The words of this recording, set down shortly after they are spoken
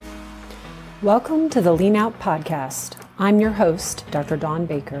Welcome to the Lean Out Podcast. I'm your host, Dr. Dawn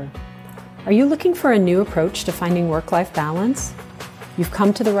Baker. Are you looking for a new approach to finding work-life balance? You've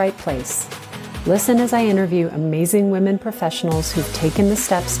come to the right place. Listen as I interview amazing women professionals who've taken the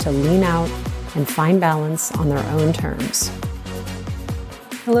steps to lean out and find balance on their own terms.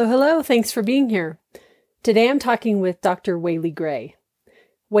 Hello. Thanks for being here. Today I'm talking with Dr. Weili Gray.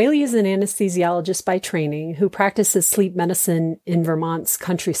 Weili is an anesthesiologist by training who practices sleep medicine in Vermont's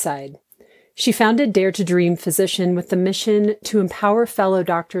countryside. She founded Dare to Dream Physician with the mission to empower fellow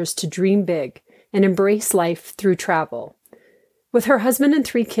doctors to dream big and embrace life through travel. With her husband and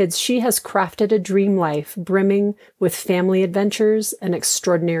 3 kids, she has crafted a dream life brimming with family adventures and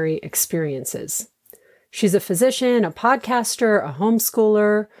extraordinary experiences. She's a physician, a podcaster, a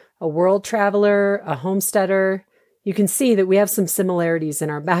homeschooler, a world traveler, a homesteader. You can see that we have some similarities in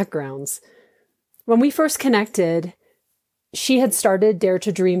our backgrounds. When we first connected, she had started Dare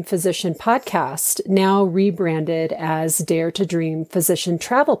to Dream Physician Podcast, now rebranded as Dare to Dream Physician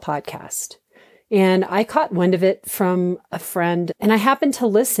Travel Podcast. And I caught wind of it from a friend, and I happened to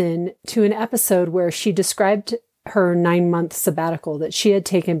listen to an episode where she described her 9-month sabbatical that she had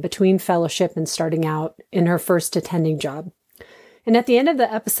taken between fellowship and starting out in her first attending job. And at the end of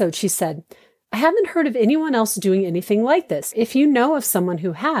the episode, she said, "I haven't heard of anyone else doing anything like this. If you know of someone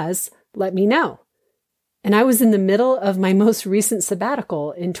who has, let me know." And I was in the middle of my most recent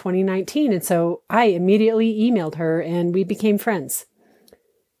sabbatical in 2019. And so I immediately emailed her and we became friends.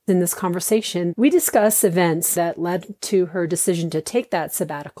 In this conversation, we discuss events that led to her decision to take that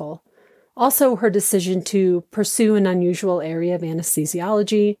sabbatical. Also, her decision to pursue an unusual area of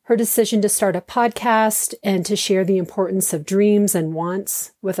anesthesiology, her decision to start a podcast and to share the importance of dreams and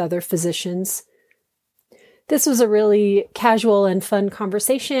wants with other physicians. This was a really casual and fun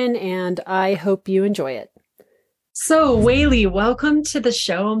conversation, and I hope you enjoy it. So, Weili, welcome to the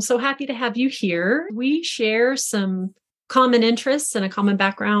show. I'm so happy to have you here. We share some common interests and a common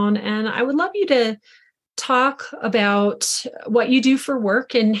background, and I would love you to talk about what you do for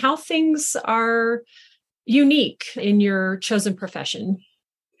work and how things are unique in your chosen profession.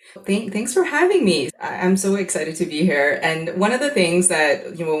 Thanks for having me. I'm so excited to be here. And one of the things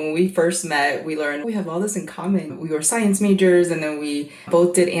that, when we first met, we learned we have all this in common. We were science majors and then we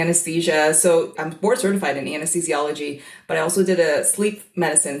both did anesthesia. So I'm board certified in anesthesiology, but I also did a sleep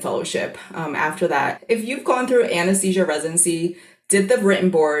medicine fellowship after that. If you've gone through anesthesia residency, did the written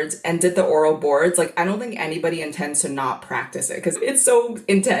boards and did the oral boards, I don't think anybody intends to not practice it because it's so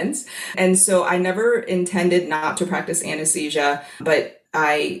intense. And so I never intended not to practice anesthesia, but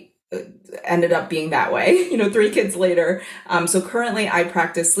I ended up being that way, 3 kids later. So currently I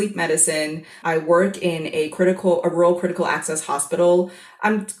practice sleep medicine. I work in a rural critical access hospital.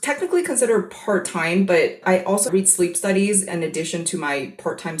 I'm technically considered part-time, but I also read sleep studies in addition to my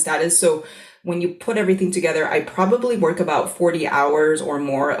part-time status. So when you put everything together, I probably work about 40 hours or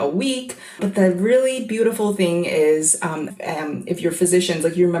more a week. But the really beautiful thing is, if you're physicians,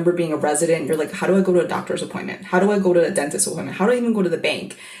 you remember being a resident, you're like, how do I go to a doctor's appointment? How do I go to a dentist appointment? How do I even go to the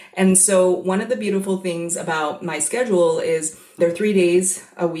bank? And so one of the beautiful things about my schedule is there are 3 days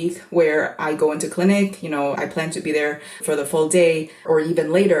a week where I go into clinic. I plan to be there for the full day or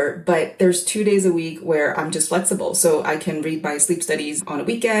even later, but there's 2 days a week where I'm just flexible. So I can read my sleep studies on a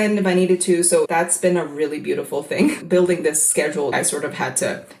weekend if I needed to. So that's been a really beautiful thing. Building this schedule, I sort of had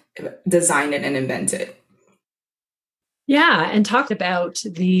to design it and invent it. Yeah, and talk about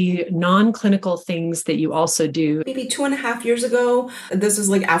the non-clinical things that you also do. Maybe 2.5 years ago, this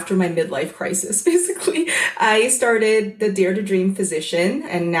was after my midlife crisis, basically, I started the Dare to Dream Physician,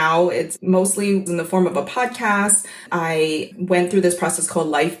 and now it's mostly in the form of a podcast. I went through this process called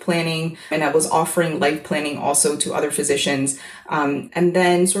life planning, and I was offering life planning also to other physicians. And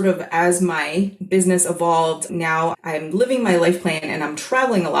then sort of as my business evolved, now I'm living my life plan and I'm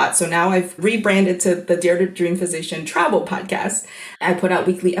traveling a lot. So now I've rebranded to the Dare to Dream Physician Travel Podcast. I put out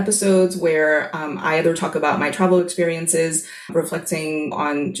weekly episodes where I either talk about my travel experiences, reflecting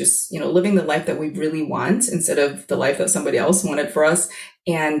on just, living the life that we really want instead of the life that somebody else wanted for us,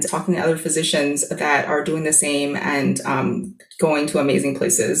 and talking to other physicians that are doing the same and going to amazing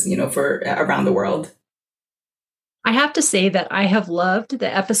places, for around the world. I have to say that I have loved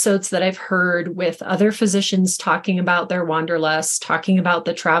the episodes that I've heard with other physicians talking about their wanderlust, talking about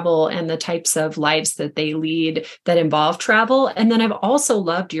the travel and the types of lives that they lead that involve travel. And then I've also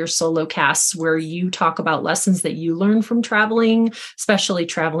loved your solo casts where you talk about lessons that you learn from traveling, especially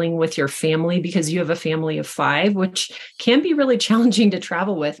traveling with your family, because you have a family of 5, which can be really challenging to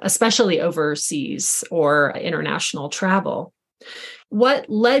travel with, especially overseas or international travel. What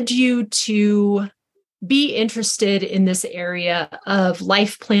led you to be interested in this area of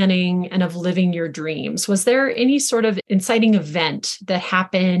life planning and of living your dreams? Was there any sort of inciting event that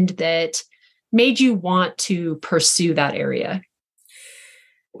happened that made you want to pursue that area?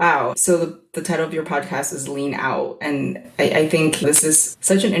 Wow. So the title of your podcast is Lean Out. And I think this is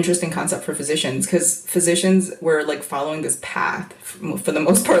such an interesting concept for physicians, because physicians were like following this path for the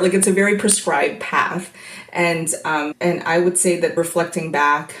most part. Like, it's a very prescribed path. And I would say that reflecting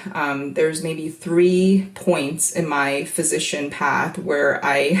back, there's maybe 3 points in my physician path where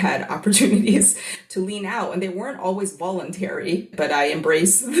I had opportunities to lean out, and they weren't always voluntary, but I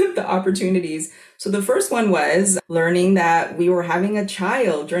embraced the opportunities. So the first one was learning that we were having a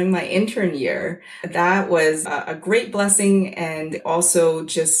child during my intern year. That was a great blessing, and also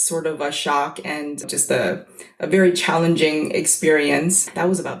just sort of a shock and just a very challenging experience. That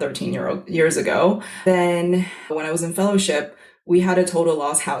was about 13 years ago. Then when I was in fellowship, we had a total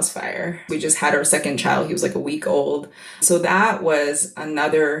loss house fire. We just had our second child. He was like a week old. So that was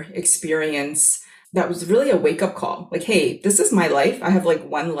another experience that was really a wake-up call. Like, hey, this is my life. I have like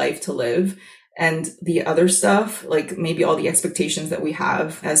one life to live. And the other stuff, like maybe all the expectations that we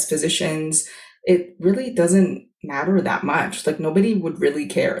have as physicians, it really doesn't matter that much. Like, nobody would really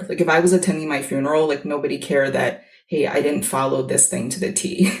care. Like, if I was attending my funeral, like nobody cared that, hey, I didn't follow this thing to the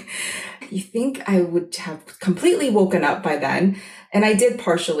T. You think I would have completely woken up by then. And I did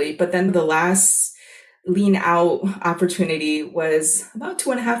partially, but then the last lean out opportunity was about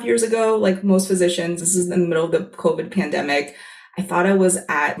 2.5 years ago. Like most physicians, this is in the middle of the COVID pandemic. I thought I was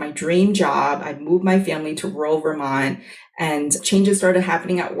at my dream job. I'd moved my family to rural Vermont, and changes started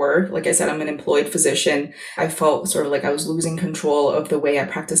happening at work. Like I said, I'm an employed physician. I felt sort of like I was losing control of the way I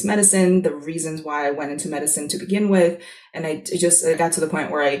practice medicine, the reasons why I went into medicine to begin with. And I got to the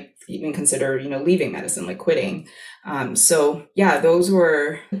point where I even consider, leaving medicine, like quitting. So yeah, those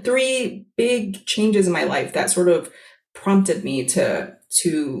were 3 big changes in my life that sort of prompted me to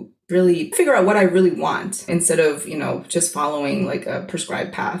really figure out what I really want instead of, just following like a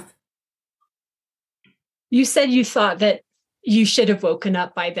prescribed path. You said you thought that you should have woken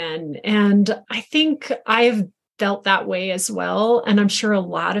up by then. And I think I've felt that way as well. And I'm sure a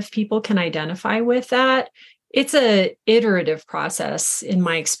lot of people can identify with that. It's a iterative process in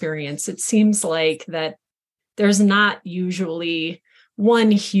my experience. It seems like that there's not usually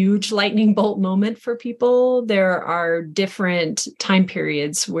one huge lightning bolt moment for people. There are different time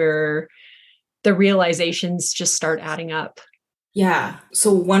periods where the realizations just start adding up. Yeah.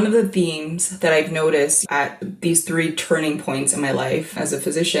 So one of the themes that I've noticed at these 3 turning points in my life as a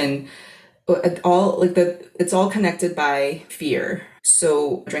physician, it's all connected by fear.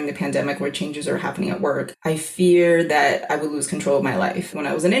 So during the pandemic where changes are happening at work, I fear that I would lose control of my life. When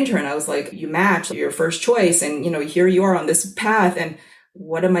I was an intern, I was like, you match your first choice, and here you are on this path, and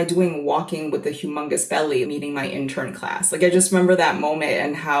what am I doing walking with a humongous belly meeting my intern class? Like, I just remember that moment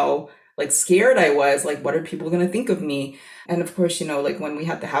and how like scared I was, like, what are people going to think of me? And of course, like when we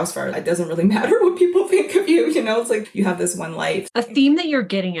had the house fire, it doesn't really matter what people think of you, it's like you have this one life. A theme that you're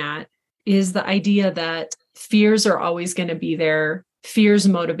getting at is the idea that fears are always going to be there. Fears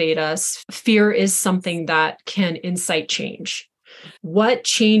motivate us. Fear is something that can incite change. What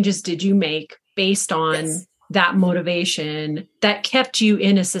changes did you make based on that motivation that kept you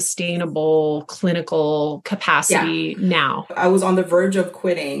in a sustainable clinical capacity now? I was on the verge of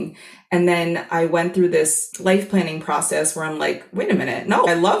quitting. And then I went through this life planning process where I'm like, wait a minute. No,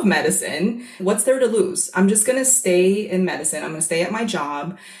 I love medicine. What's there to lose? I'm just going to stay in medicine. I'm going to stay at my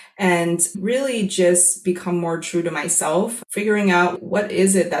job and really just become more true to myself, figuring out what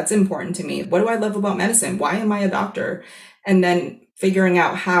is it that's important to me? What do I love about medicine? Why am I a doctor? And then figuring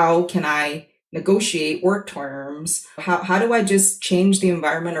out how can I negotiate work terms? How do I just change the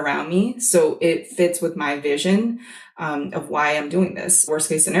environment around me so it fits with my vision of why I'm doing this? Worst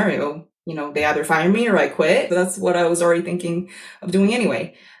case scenario, they either fire me or I quit. But that's what I was already thinking of doing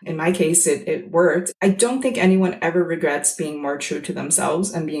anyway. In my case, it worked. I don't think anyone ever regrets being more true to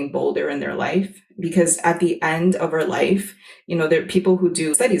themselves and being bolder in their life, because at the end of our life, there are people who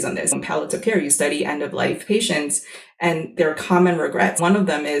do studies on this. In palliative care, you study end of life patients, and there are common regrets. One of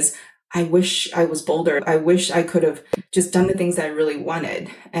them is, I wish I was bolder. I wish I could have just done the things that I really wanted.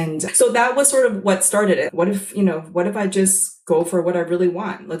 And so that was sort of what started it. What if I just go for what I really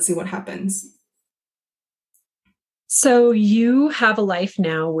want? Let's see what happens. So you have a life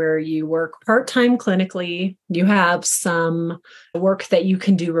now where you work part-time clinically. You have some work that you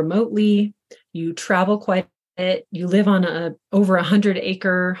can do remotely. You travel quite a bit. You live on over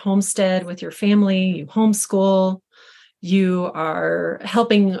 100-acre homestead with your family. You homeschool. You are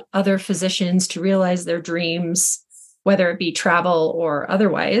helping other physicians to realize their dreams, whether it be travel or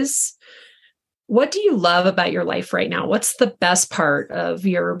otherwise. What do you love about your life right now? What's the best part of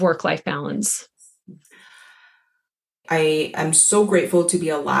your work-life balance? I am so grateful to be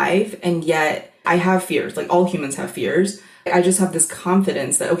alive, and yet I have fears, like all humans have fears. I just have this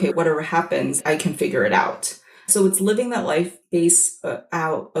confidence that, okay, whatever happens, I can figure it out. So it's living that life based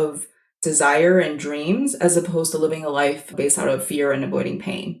out of desire and dreams, as opposed to living a life based out of fear and avoiding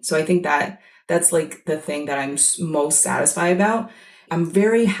pain. So I think that that's like the thing that I'm most satisfied about. I'm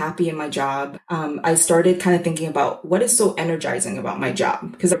very happy in my job. I started kind of thinking about what is so energizing about my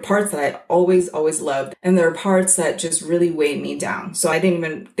job, because there are parts that I always loved, and there are parts that just really weighed me down. So I didn't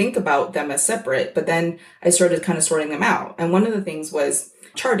even think about them as separate, but then I started kind of sorting them out. And one of the things was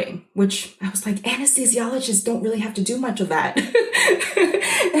charting, which I was like, anesthesiologists don't really have to do much of that.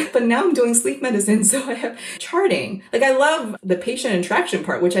 But now I'm doing sleep medicine, so I have charting. Like, I love the patient interaction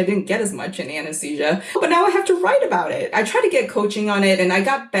part, which I didn't get as much in anesthesia, but now I have to write about it. I try to get coaching on it, and I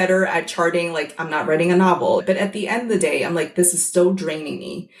got better at charting. Like, I'm not writing a novel, but at the end of the day, I'm like, this is still draining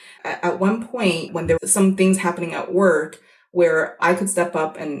me. At one point, when there were some things happening at work where I could step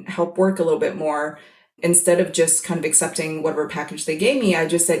up and help work a little bit more, instead of just kind of accepting whatever package they gave me, I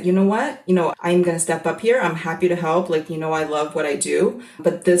just said, you know what? I'm going to step up here. I'm happy to help. Like, I love what I do,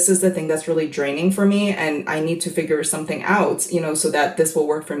 but this is the thing that's really draining for me. And I need to figure something out, so that this will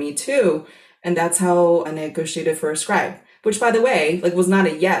work for me too. And that's how I negotiated for a scribe, which, by the way, like, was not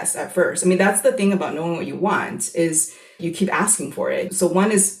a yes at first. I mean, that's the thing about knowing what you want, is you keep asking for it. So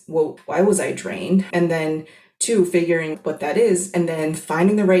one is, well, why was I drained? And then two, figuring what that is, and then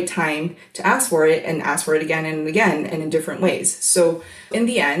finding the right time to ask for it, and ask for it again and again and in different ways. So in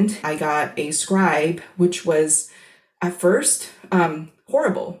the end, I got a scribe, which was at first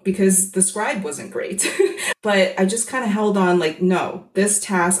horrible because the scribe wasn't great. But I just kind of held on, like, no, this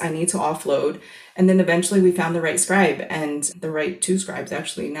task I need to offload. And then eventually we found the right scribe, and the right two scribes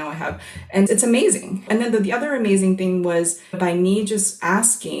actually now I have. And it's amazing. And then the other amazing thing was, by me just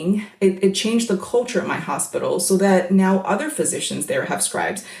asking, it changed the culture at my hospital, so that now other physicians there have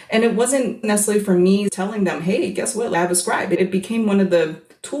scribes. And it wasn't necessarily for me telling them, hey, guess what? I have a scribe. It became one of the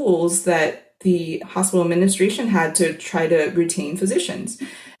tools that the hospital administration had to try to retain physicians.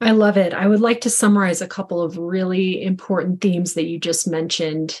 I love it. I would like to summarize a couple of really important themes that you just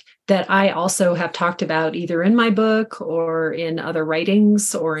mentioned that I also have talked about either in my book or in other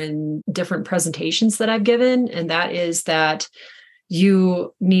writings or in different presentations that I've given. And that is that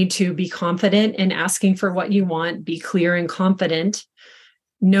you need to be confident in asking for what you want, be clear and confident.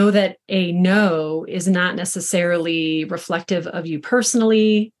 Know that a no is not necessarily reflective of you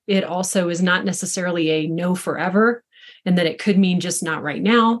personally. It also is not necessarily a no forever, and that it could mean just not right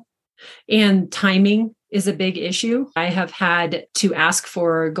now. And timing is a big issue. I have had to ask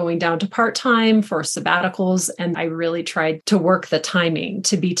for going down to part-time, for sabbaticals, and I really tried to work the timing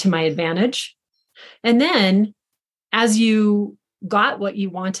to be to my advantage. And then as you got what you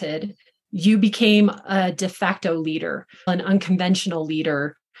wanted, you became a de facto leader, an unconventional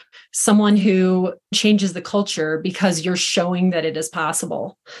leader, someone who changes the culture because you're showing that it is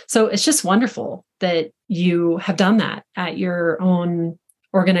possible. So it's just wonderful that you have done that at your own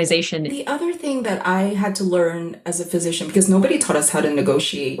organization. The other thing that I had to learn as a physician, because nobody taught us how to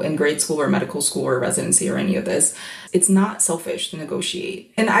negotiate in grade school or medical school or residency or any of this, it's not selfish to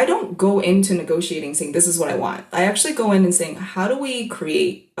negotiate. And I don't go into negotiating saying, this is what I want. I actually go in and saying, how do we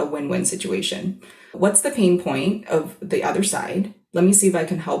create a win-win situation? What's the pain point of the other side? Let me see if I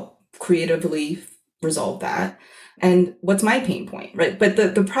can help creatively resolve that. And what's my pain point, right? But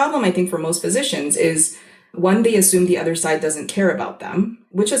the problem, I think, for most physicians is, one, they assume the other side doesn't care about them,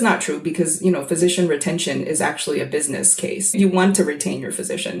 which is not true, because, physician retention is actually a business case. You want to retain your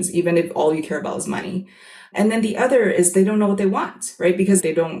physicians, even if all you care about is money. And then the other is they don't know what they want, right? Because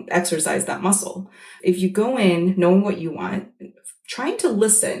they don't exercise that muscle. If you go in knowing what you want, trying to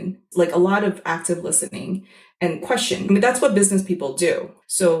listen, like a lot of active listening and question. I mean, that's what business people do.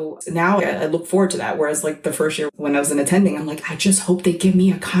 So now I look forward to that. Whereas like the first year when I was an attending, I'm like, I just hope they give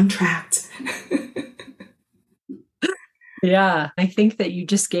me a contract. Yeah, I think that you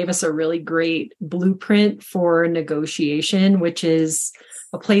just gave us a really great blueprint for negotiation, which is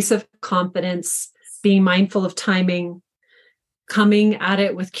a place of confidence, being mindful of timing, coming at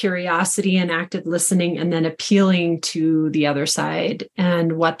it with curiosity and active listening, and then appealing to the other side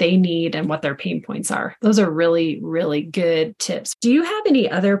and what they need and what their pain points are. Those are really, really good tips. Do you have any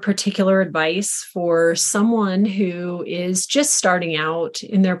other particular advice for someone who is just starting out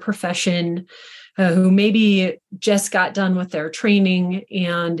in their profession, who maybe just got done with their training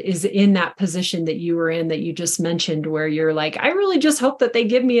and is in that position that you were in, that you just mentioned, where you're like, I really just hope that they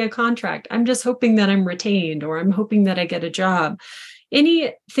give me a contract. I'm just hoping that I'm retained, or I'm hoping that I get a job.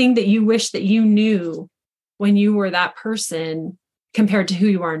 anything that you wish that you knew when you were that person compared to who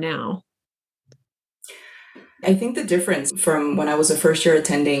you are now? I think the difference from when I was a first year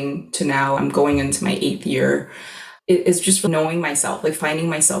attending to now, I'm going into my 8th year, is just knowing myself, like finding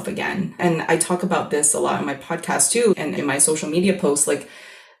myself again. And I talk about this a lot in my podcast too, and in my social media posts, like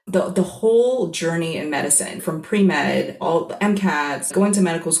the whole journey in medicine, from pre-med, all the MCATs, going to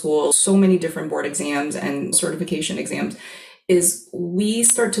medical school, so many different board exams and certification exams, is we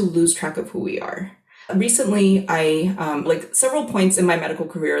start to lose track of who we are. Recently, I, like several points in my medical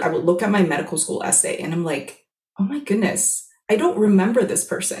career, I would look at my medical school essay and I'm like, oh my goodness, I don't remember this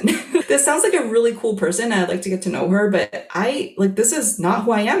person. This sounds like a really cool person. I'd like to get to know her, but this is not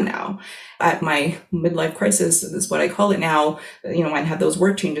who I am now. At my midlife crisis is what I call it now, when I had those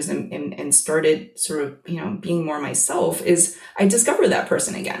work changes and started sort of, being more myself, is I discovered that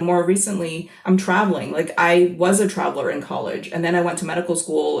person again. More recently, I'm traveling. Like I was a traveler in college, and then I went to medical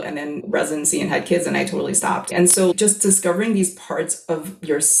school and then residency and had kids, and I totally stopped. And so just discovering these parts of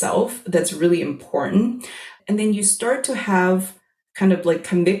yourself, that's really important. And then you start to have kind of like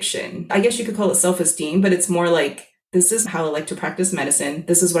conviction. I guess you could call it self-esteem, but it's more like, this is how I like to practice medicine.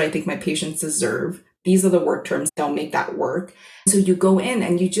 This is what I think my patients deserve. These are the work terms that'll make that work. So you go in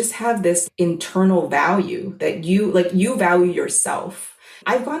and you just have this internal value that you value yourself.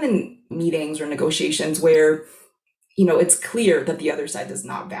 I've gone in meetings or negotiations where, it's clear that the other side does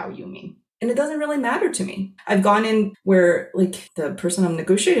not value me. And it doesn't really matter to me. I've gone in where like the person I'm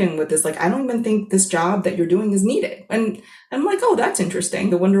negotiating with is like, I don't even think this job that you're doing is needed. And I'm like, oh, that's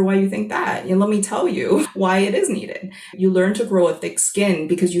interesting. I wonder why you think that. Let me tell you why it is needed. You learn to grow a thick skin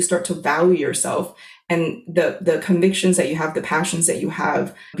because you start to value yourself, and the convictions that you have, the passions that you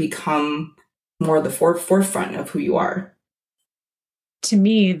have become more the forefront of who you are. To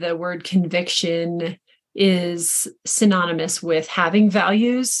me, the word conviction is synonymous with having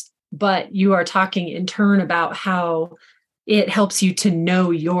values, but you are talking in turn about how it helps you to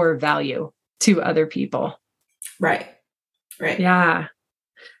know your value to other people. Right. Yeah.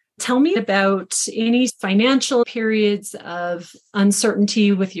 Tell me about any financial periods of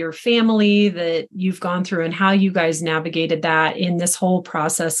uncertainty with your family that you've gone through and how you guys navigated that in this whole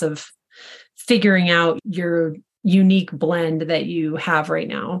process of figuring out your unique blend that you have right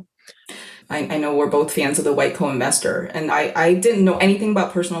now. I know we're both fans of the white co-investor, and I didn't know anything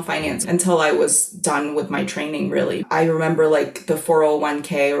about personal finance until I was done with my training, really. I remember like the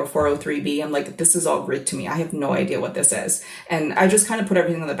 401k or 403b. I'm like, this is all Greek to me. I have no idea what this is. And I just kind of put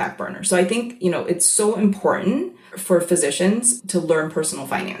everything on the back burner. So I think, it's so important for physicians to learn personal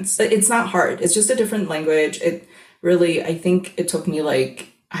finance. It's not hard. It's just a different language. I think it took me like,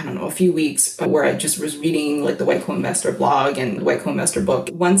 I don't know, a few weeks where I just was reading like the White Co-Investor blog and the White Co-Investor book.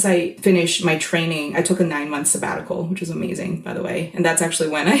 Once I finished my training, I took a 9-month sabbatical, which is amazing, by the way. And that's actually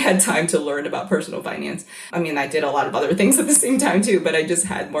when I had time to learn about personal finance. I mean, I did a lot of other things at the same time too, but I just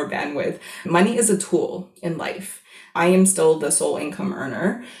had more bandwidth. Money is a tool in life. I am still the sole income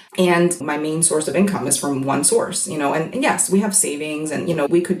earner, and my main source of income is from one source, and yes, we have savings, and,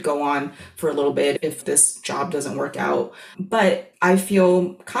 we could go on for a little bit if this job doesn't work out. But I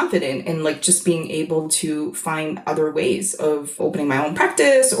feel confident in like just being able to find other ways of opening my own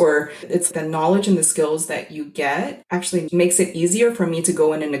practice, or it's the knowledge and the skills that you get actually makes it easier for me to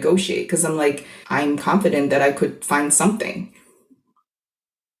go in and negotiate, because I'm confident that I could find something.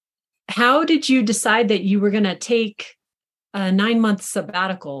 How did you decide that you were going to take a 9-month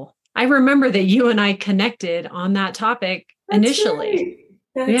sabbatical? I remember that you and I connected on that topic initially.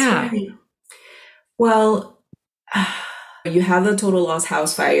 Right. That's right. Well, you have the total loss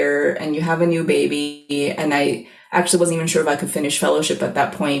house fire and you have a new baby. And I actually wasn't even sure if I could finish fellowship at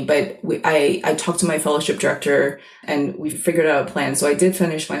that point, but I talked to my fellowship director and we figured out a plan. So I did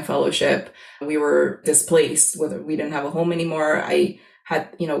finish my fellowship. We were displaced, whether we didn't have a home anymore. I had,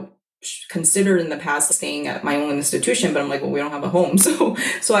 considered in the past staying at my own institution, but I'm like, well, we don't have a home. So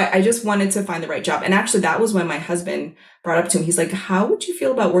I just wanted to find the right job. And actually that was when my husband brought up to me, he's like, how would you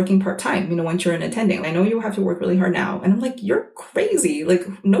feel about working part-time, once you're in attending? I know you have to work really hard now. And I'm like, you're crazy. Like,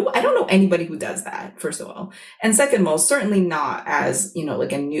 no, I don't know anybody who does that, first of all. And second of all, certainly not as,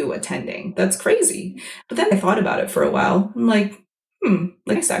 like a new attending. That's crazy. But then I thought about it for a while. I'm like,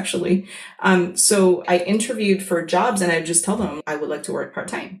 nice actually. So I interviewed for jobs and I just tell them I would like to work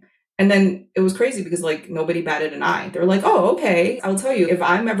part-time. And then it was crazy because like nobody batted an eye. They're like, oh, okay. I'll tell you, if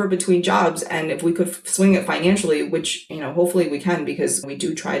I'm ever between jobs and if we could swing it financially, which, hopefully we can because we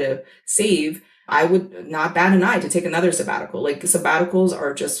do try to save, I would not bat an eye to take another sabbatical. Like sabbaticals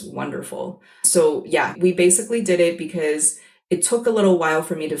are just wonderful. So yeah, we basically did it because it took a little while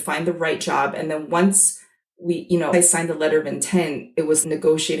for me to find the right job. And then once I signed the letter of intent. It was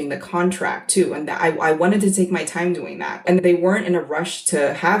negotiating the contract too. And I wanted to take my time doing that. And they weren't in a rush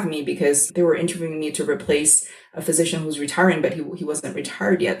to have me because they were interviewing me to replace a physician who's retiring, but he wasn't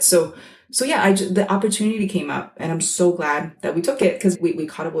retired yet. So yeah, the opportunity came up and I'm so glad that we took it because we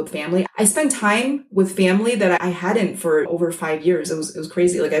caught up with family. I spent time with family that I hadn't for over 5 years. It was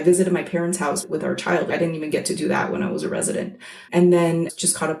crazy. Like I visited my parents' house with our child. I didn't even get to do that when I was a resident. And then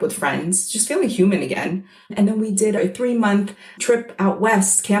just caught up with friends, just feeling human again. And then we did a 3-month trip out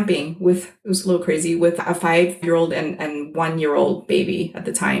west camping it was a little crazy, with a 5-year-old and 1-year-old baby at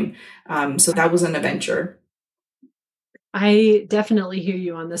the time. So that was an adventure. I definitely hear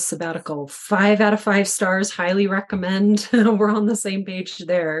you on this sabbatical. 5 out of 5 stars, highly recommend. We're on the same page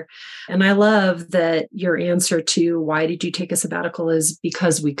there. And I love that your answer to why did you take a sabbatical is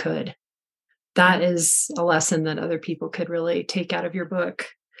because we could. That is a lesson that other people could really take out of your book.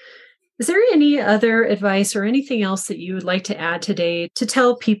 Is there any other advice or anything else that you would like to add today to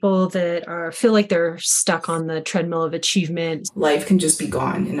tell people that feel like they're stuck on the treadmill of achievement? Life can just be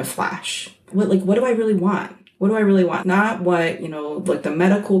gone in a flash. What do I really want? What do I really want? Not what, like the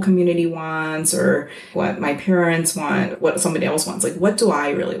medical community wants or what my parents want, what somebody else wants. Like, what do I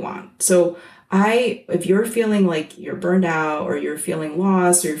really want? So if you're feeling like you're burned out or you're feeling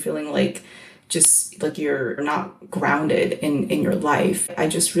lost or you're feeling like just like you're not grounded in your life, I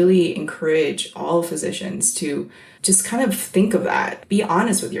just really encourage all physicians to just kind of think of that. Be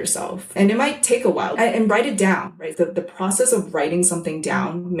honest with yourself. And it might take a while and write it down, right? The process of writing something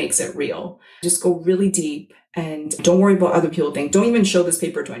down makes it real. Just go really deep and don't worry about other people think. Don't even show this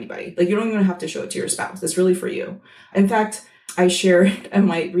paper to anybody. Like you don't even have to show it to your spouse. It's really for you. In fact, I shared in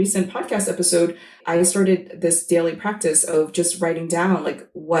my recent podcast episode, I started this daily practice of just writing down like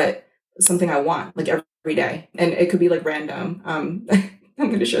something I want, like every day. And it could be like random. I'm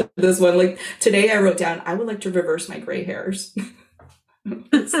going to share this one. Like today I wrote down, I would like to reverse my gray hairs.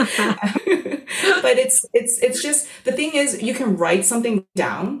 But it's just, the thing is you can write something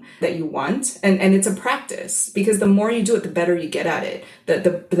down that you want and it's a practice because the more you do it, the better you get at it.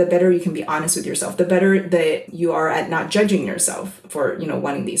 The better you can be honest with yourself, the better that you are at not judging yourself for,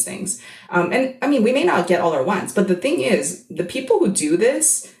 wanting these things. And I mean, we may not get all our wants, but the thing is the people who do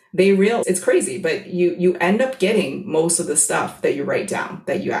this, it's crazy, but you end up getting most of the stuff that you write down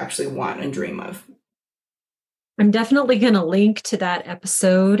that you actually want and dream of. I'm definitely going to link to that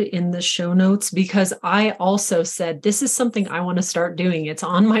episode in the show notes because I also said, this is something I want to start doing. It's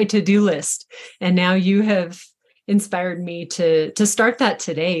on my to-do list. And now you have inspired me to start that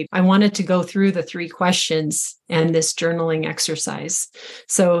today. I wanted to go through the 3 questions and this journaling exercise.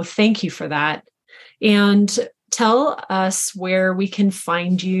 So thank you for that. And tell us where we can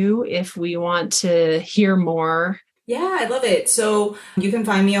find you if we want to hear more. Yeah, I love it. So you can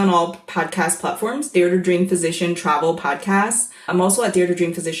find me on all podcast platforms, Dare to Dream Physician Travel Podcast. I'm also at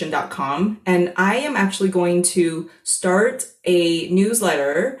daretoDreamPhysician.com. And I am actually going to start a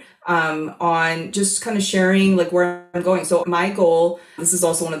newsletter on just kind of sharing like where I'm going. So my goal, this is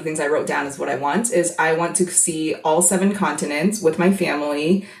also one of the things I wrote down is what I want, is I want to see all 7 continents with my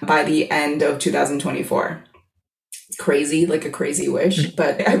family by the end of 2024. Crazy, like a crazy wish,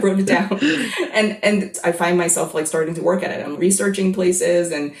 but I wrote it down and I find myself like starting to work at it. I'm researching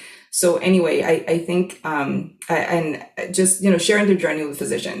places. And so anyway, I think, and just, sharing the journey with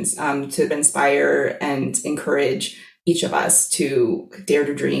physicians, to inspire and encourage each of us to dare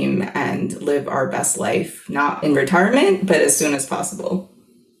to dream and live our best life, not in retirement, but as soon as possible.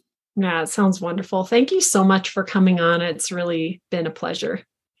 Yeah, it sounds wonderful. Thank you so much for coming on. It's really been a pleasure.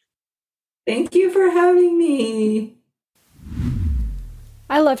 Thank you for having me.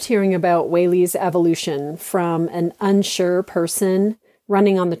 I loved hearing about Weili's evolution from an unsure person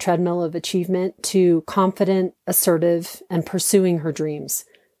running on the treadmill of achievement to confident, assertive, and pursuing her dreams.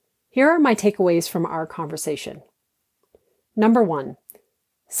 Here are my takeaways from our conversation. Number 1,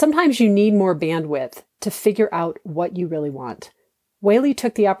 sometimes you need more bandwidth to figure out what you really want. Weili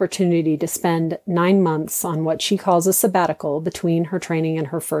took the opportunity to spend 9 months on what she calls a sabbatical between her training and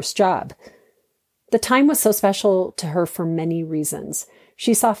her first job. The time was so special to her for many reasons.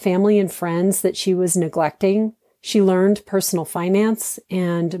 She saw family and friends that she was neglecting. She learned personal finance,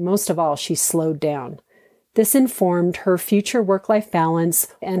 and most of all, she slowed down. This informed her future work-life balance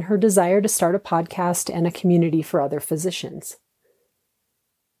and her desire to start a podcast and a community for other physicians.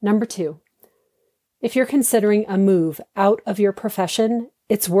 Number 2, if you're considering a move out of your profession,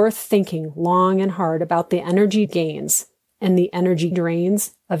 it's worth thinking long and hard about the energy gains and the energy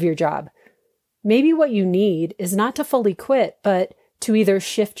drains of your job. Maybe what you need is not to fully quit, but to either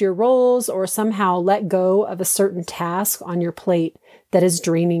shift your roles or somehow let go of a certain task on your plate that is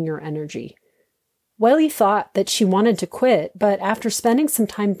draining your energy. Weili thought that she wanted to quit, but after spending some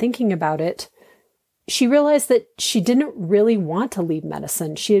time thinking about it, she realized that she didn't really want to leave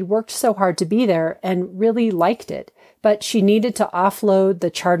medicine. She had worked so hard to be there and really liked it, but she needed to offload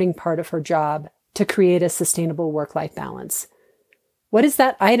the charting part of her job to create a sustainable work-life balance. What is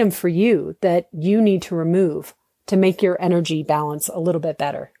that item for you that you need to remove to make your energy balance a little bit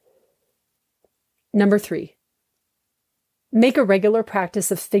better? Number 3, make a regular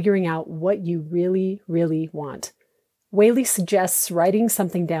practice of figuring out what you really, really want. Weili suggests writing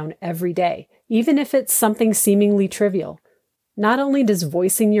something down every day, even if it's something seemingly trivial. Not only does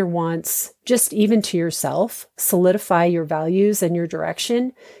voicing your wants, just even to yourself, solidify your values and your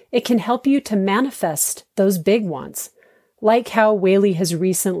direction, it can help you to manifest those big wants, like how Weili has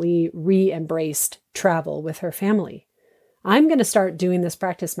recently re-embraced travel with her family. I'm going to start doing this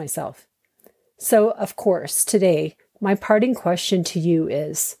practice myself. So, of course, today, my parting question to you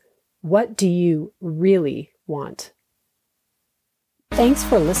is, what do you really want? Thanks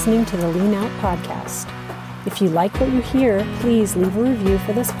for listening to the Lean Out podcast. If you like what you hear, please leave a review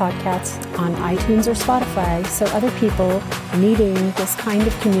for this podcast on iTunes or Spotify so other people needing this kind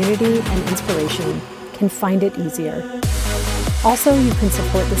of community and inspiration can find it easier. Also, you can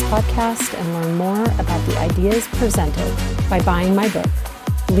support this podcast and learn more about the ideas presented by buying my book,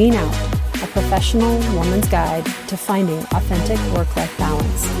 Lean Out, a professional woman's guide to finding authentic work-life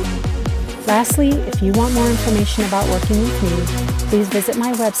balance. Lastly, if you want more information about working with me, please visit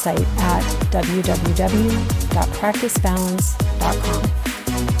my website at www.practicebalance.com.